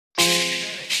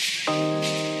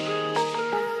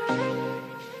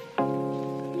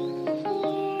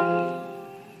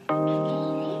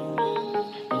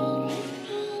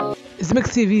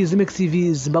Zimex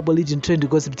TV, Zimbabwe Legion Trend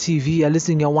Gossip TV. You're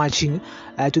listening and watching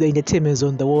to the entertainment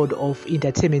zone, the world of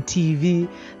entertainment TV.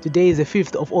 Today is the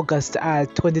 5th of August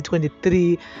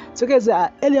 2023. So guys,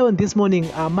 earlier on this morning,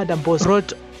 Madam Boss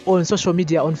wrote on social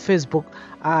media, on Facebook.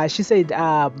 She said,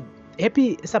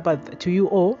 happy Sabbath to you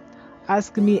all.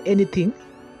 Ask me anything.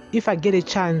 If I get a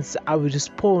chance, I will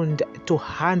respond to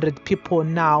 100 people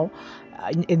now.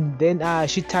 And then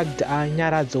she tagged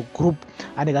Nyaradzo group.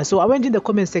 And so I went in the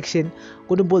comment section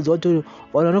regarding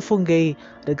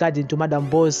to Madam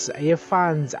Boss, her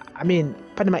fans. I mean,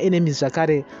 part of my enemies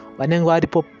Zakare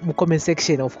wanengo comment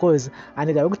section, of course. And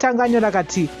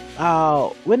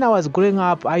when I was growing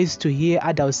up, I used to hear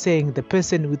adults saying the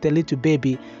person with a little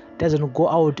baby doesn't go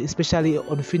out, especially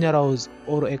on funerals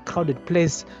or a crowded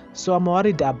place. So I'm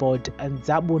worried about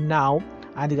Zabu now.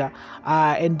 And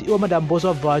Madam Boss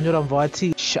of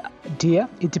dear,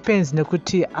 it depends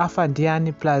nekuti afa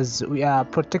ndiani, plus we are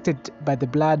protected by the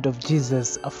blood of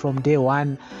Jesus from day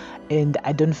one, and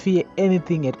I don't fear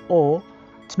anything at all.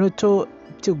 Tinoto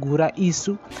tigura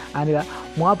isu and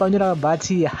mwapa nyora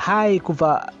bati hai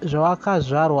kuva zvawaka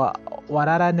zvarwa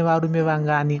warara nevarume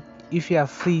vangani. If you are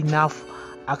free enough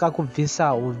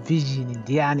akakubvisa virgin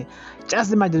ndiani.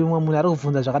 Just imagine munhu ari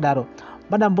kuvhunza zvakadaro.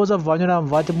 Madam Boss of Vanyora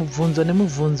Mvati Muvunzo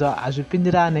Nemuvunzo as we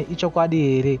pindirane each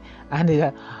kwadi and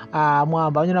I don't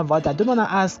want to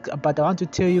ask, but I want to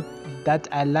tell you that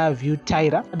I love you,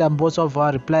 Tyra. Madam Boss of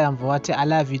reply Mvati, I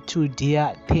love you too,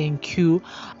 dear. Thank you.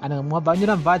 And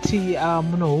Vanyora Mvati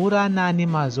Munohura Nani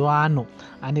Mazuano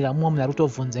and Naruto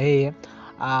Vunze.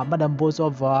 Madam Boss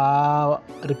of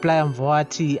reply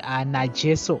Mvati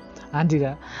Najeso.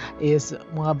 And is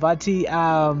Mwabati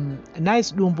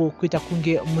nice dumbo kwita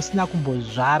kunge musina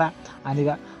kumbozvara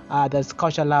and that's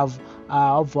culture love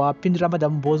of Pindira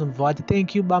Madam Boss Mwabati.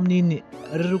 Thank you bamnini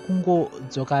riri kungo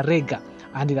dzoka rega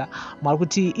and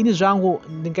marikuti ini zvangu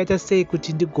ndingaita sei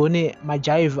kuti ndigone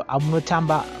majive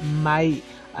amunotamba mai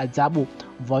adzabu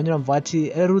Vanyora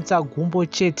Mvati rutsa gumbo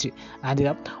chete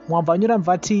and Mwabanyora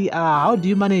Mvati how do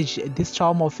you manage this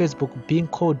trauma of Facebook being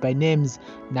called by names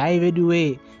nai vedu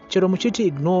way chero muchiti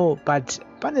ignore, but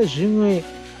pane zvimwe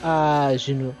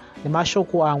zvinhu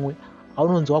nemashoko amwe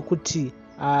aunonzwa kuti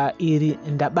iri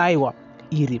ndabaiwa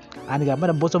iri and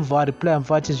Madam Boss of reply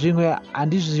Mvati zvimwe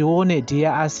handizvione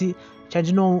dear, asi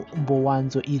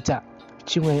chandinombowanzoita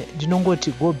chimwe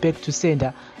ndinongoti go back to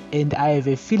sender, and I have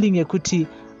a feeling yekuti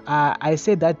I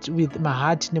say that with my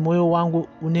heart nemoyo wangu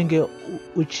unenge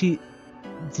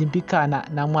uchidzimbikana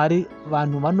naMwari.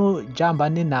 Vanhu vanojamba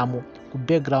nenhamo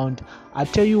background. I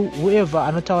tell you, whoever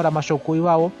anotaura mashoko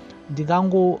iwawo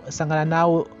ndingangosangana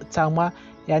nawo tsamwa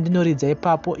yandinoridza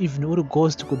ipapo. Even uri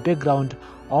ghost ku background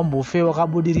aumbofe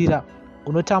wakabudirira,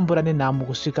 unotambura nenhamo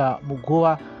kusvika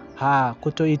muguva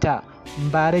kutoita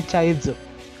mbare chaidzo.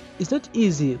 It's not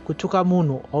easy kutuka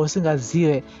munhu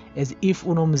wausingazive as if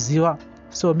unomuziva.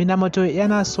 So minamoto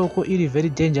yana soko iri very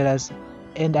dangerous,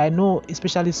 and I know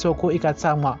especially soko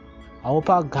ikatsamwa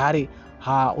haupa gari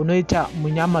unoita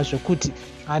munyama zvokuti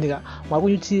andika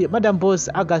mwakuti Madam Boss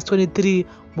August 23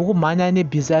 mukumhanya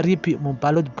nebhiza ripi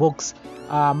muballot box.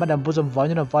 Madam Boss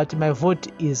Vanyora Mvati, my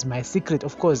vote is my secret.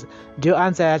 Of course ndiyo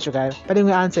answer yacho kai. Pane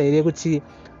imwe answer here kuti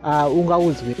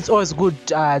ungaudzwe. It's always good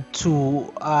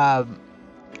to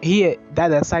hear the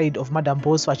other side of Madam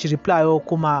Boss vachireply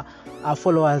kuma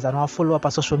followers and follower pa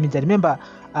social media. Remember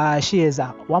she has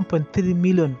 1.3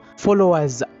 million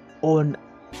followers on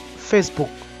Facebook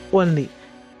only.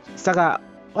 Saka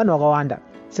vanhu vakawanda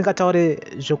singataure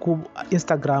zveku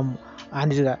Instagram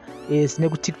and sine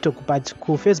ku TikTok, but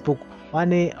ku Facebook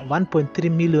vane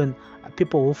 1.3 million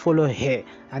people who follow her.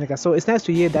 And so it's nice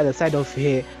to hear the other side of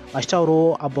her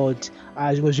vachitaurawo about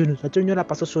zvimwe zvinhu zvatonyora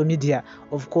pa social media.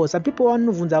 Of course some people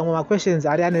vanovhunza mamwe questions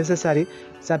ari unnecessary.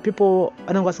 Some people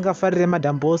vanenge vasingafarire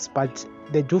Madam Boss, but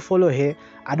they do follow her.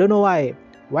 I don't know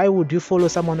why would you follow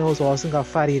someone else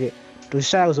wausingafarire?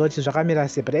 Toshaya kuzoti zvakamira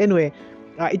sei. But anyway,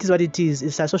 it is what it is.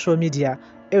 It's a social media.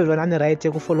 Everyone ane right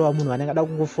yekufollowa munhu anenge ada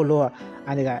kungofollowa.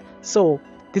 And so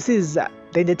this is the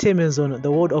entertainment zone, the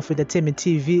world of entertainment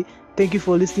TV. Thank you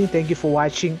for listening. Thank you for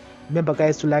watching. Remember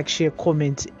guys to like, share,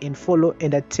 comment and follow,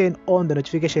 and turn on the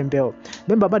notification bell.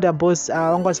 Remember Madam Boss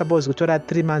was supposed to take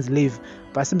 3 months leave,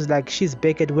 but seems like she's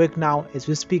back at work now as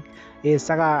we speak.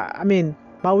 Saka, I mean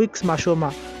my weeks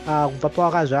mashoma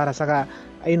saka,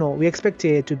 you know, we expect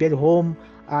her to be at home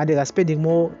and they are spending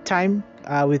more time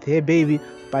with her baby,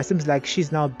 but it seems like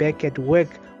she's now back at work.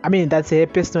 I mean, that's her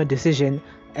personal decision,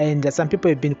 and some people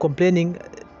have been complaining,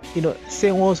 you know,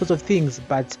 saying all sorts of things,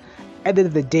 but at the end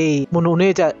of the day munhu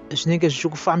unoita zvinenge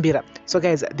zvichikufambira. So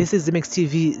guys, this is Mix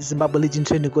TV, Zimbabwe Legend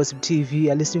Trending Gossip TV.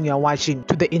 You're listening, you're watching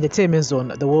to the entertainment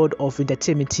zone, the world of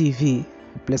entertainment TV.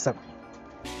 Bless up.